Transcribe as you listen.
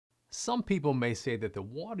Some people may say that the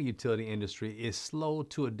water utility industry is slow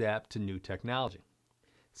to adapt to new technology.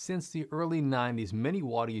 Since the early 90s, many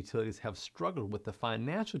water utilities have struggled with the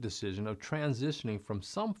financial decision of transitioning from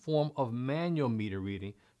some form of manual meter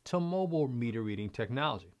reading to mobile meter reading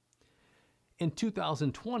technology. In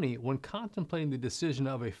 2020, when contemplating the decision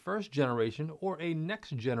of a first generation or a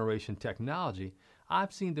next generation technology,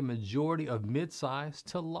 I've seen the majority of mid-sized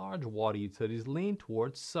to large water utilities lean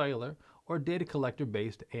towards cellular or data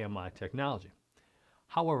collector-based AMI technology.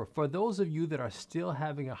 However, for those of you that are still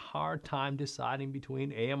having a hard time deciding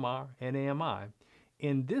between AMR and AMI,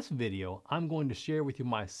 in this video, I'm going to share with you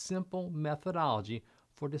my simple methodology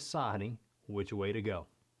for deciding which way to go.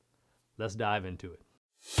 Let's dive into it.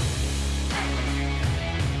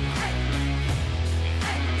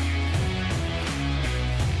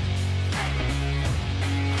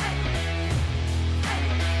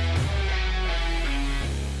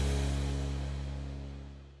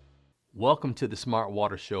 Welcome to the Smart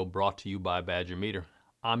Water Show, brought to you by Badger Meter.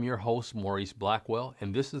 I'm your host, Morrice Blackwell,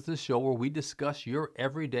 and this is the show where we discuss your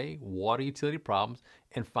everyday water utility problems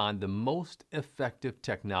and find the most effective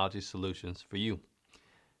technology solutions for you.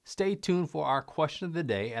 Stay tuned for our question of the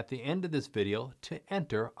day at the end of this video to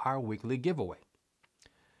enter our weekly giveaway.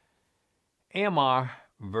 AMR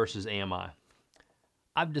versus AMI.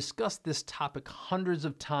 I've discussed this topic hundreds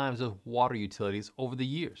of times with water utilities over the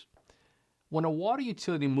years. When a water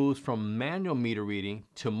utility moves from manual meter reading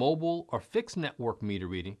to mobile or fixed network meter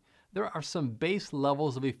reading, there are some base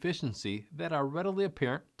levels of efficiency that are readily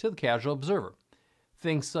apparent to the casual observer.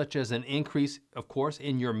 Things such as an increase, of course,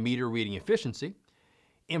 in your meter reading efficiency,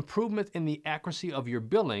 improvement in the accuracy of your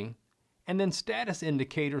billing, and then status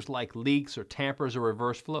indicators like leaks or tampers or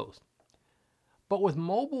reverse flows. But with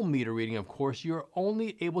mobile meter reading, of course, you're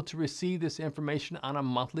only able to receive this information on a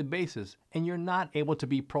monthly basis, and you're not able to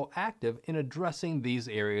be proactive in addressing these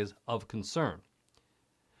areas of concern.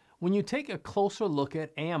 When you take a closer look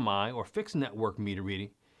at AMI or fixed network meter reading,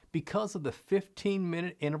 because of the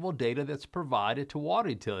 15-minute interval data that's provided to water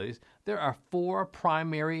utilities, there are 4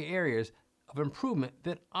 primary areas of improvement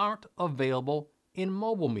that aren't available in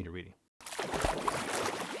mobile meter reading.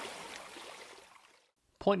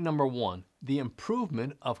 Point number 1, the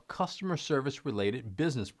improvement of customer service related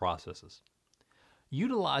business processes.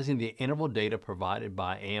 Utilizing the interval data provided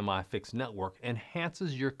by AMI Fixed Network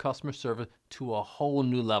enhances your customer service to a whole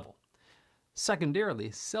new level.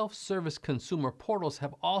 Secondarily, self-service consumer portals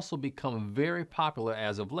have also become very popular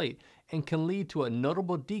as of late and can lead to a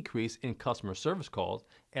notable decrease in customer service calls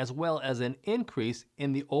as well as an increase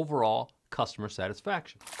in the overall customer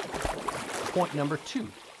satisfaction. Point number 2,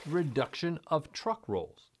 reduction of truck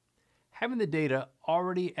rolls. Having the data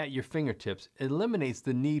already at your fingertips eliminates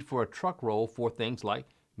the need for a truck roll for things like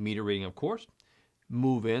meter reading, of course,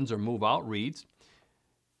 move-ins or move-out reads.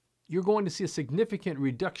 You're going to see a significant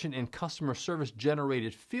reduction in customer service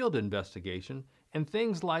generated field investigation, and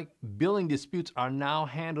things like billing disputes are now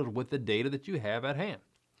handled with the data that you have at hand.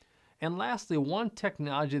 And lastly, one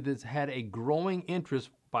technology that's had a growing interest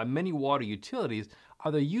by many water utilities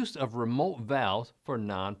are the use of remote valves for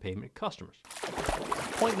non-payment customers.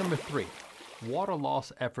 Point number 3, water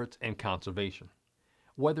loss efforts and conservation.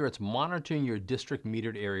 Whether it's monitoring your district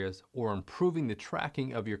metered areas or improving the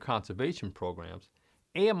tracking of your conservation programs,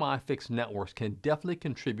 AMI Fixed Networks can definitely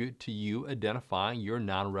contribute to you identifying your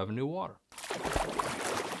non-revenue water.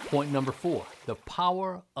 Point number 4, the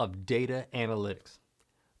power of data analytics.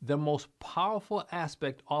 The most powerful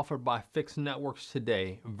aspect offered by fixed networks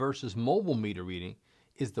today versus mobile meter reading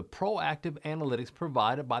is the proactive analytics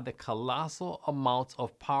provided by the colossal amounts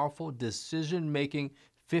of powerful decision-making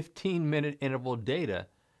 15-minute interval data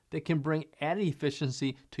that can bring added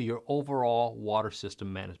efficiency to your overall water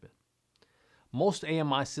system management. Most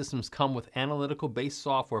AMI systems come with analytical-based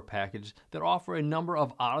software packages that offer a number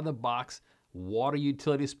of out-of-the-box water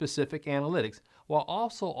utility-specific analytics while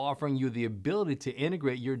also offering you the ability to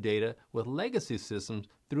integrate your data with legacy systems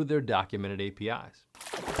through their documented APIs.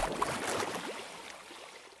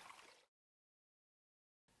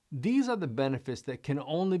 These are the benefits that can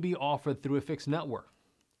only be offered through a fixed network.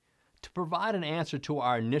 To provide an answer to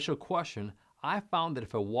our initial question, I found that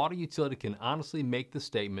if a water utility can honestly make the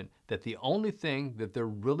statement that the only thing that they're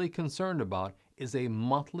really concerned about is a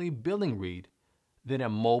monthly billing read, then a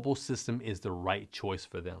mobile system is the right choice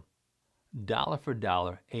for them. Dollar for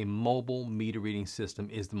dollar, a mobile meter reading system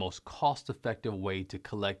is the most cost-effective way to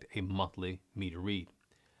collect a monthly meter read.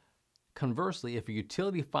 Conversely, if a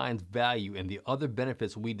utility finds value in the other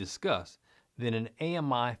benefits we discuss, then an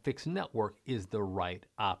AMI fixed network is the right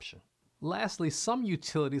option. Lastly, some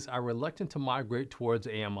utilities are reluctant to migrate towards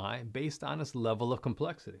AMI based on its level of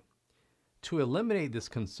complexity. To eliminate this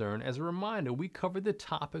concern, as a reminder, we covered the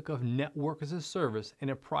topic of network as a service in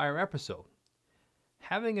a prior episode.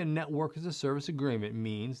 Having a network as a service agreement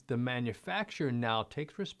means the manufacturer now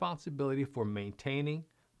takes responsibility for maintaining,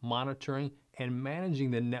 monitoring, and managing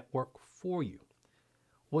the network for you.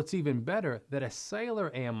 What's even better, that a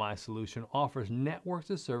cellular AMI solution offers network as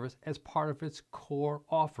a service as part of its core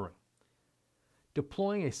offering.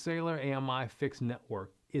 Deploying a cellular AMI fixed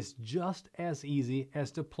network is just as easy as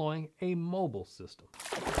deploying a mobile system.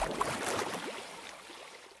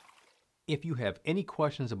 If you have any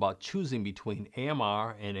questions about choosing between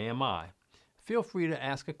AMR and AMI, feel free to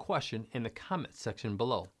ask a question in the comment section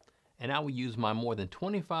below, and I will use my more than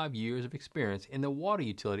 25 years of experience in the water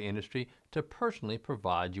utility industry to personally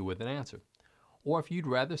provide you with an answer. Or if you'd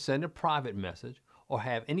rather send a private message or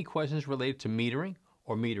have any questions related to metering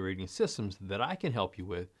or meter reading systems that I can help you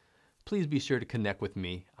with, please be sure to connect with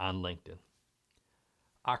me on LinkedIn.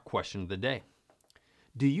 Our question of the day: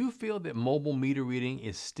 do you feel that mobile meter reading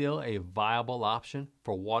is still a viable option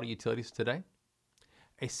for water utilities today?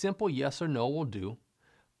 A simple yes or no will do.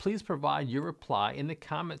 Please provide your reply in the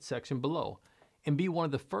comment section below and be one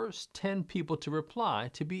of the first 10 people to reply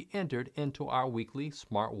to be entered into our weekly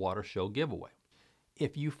Smart Water Show giveaway.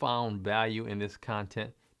 If you found value in this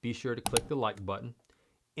content, be sure to click the like button.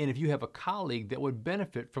 And if you have a colleague that would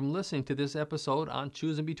benefit from listening to this episode on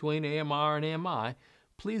choosing between AMR and AMI,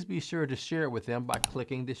 please be sure to share it with them by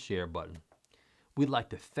clicking the share button. We'd like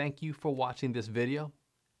to thank you for watching this video,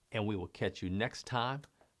 and we will catch you next time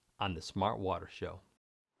on the Smart Water Show.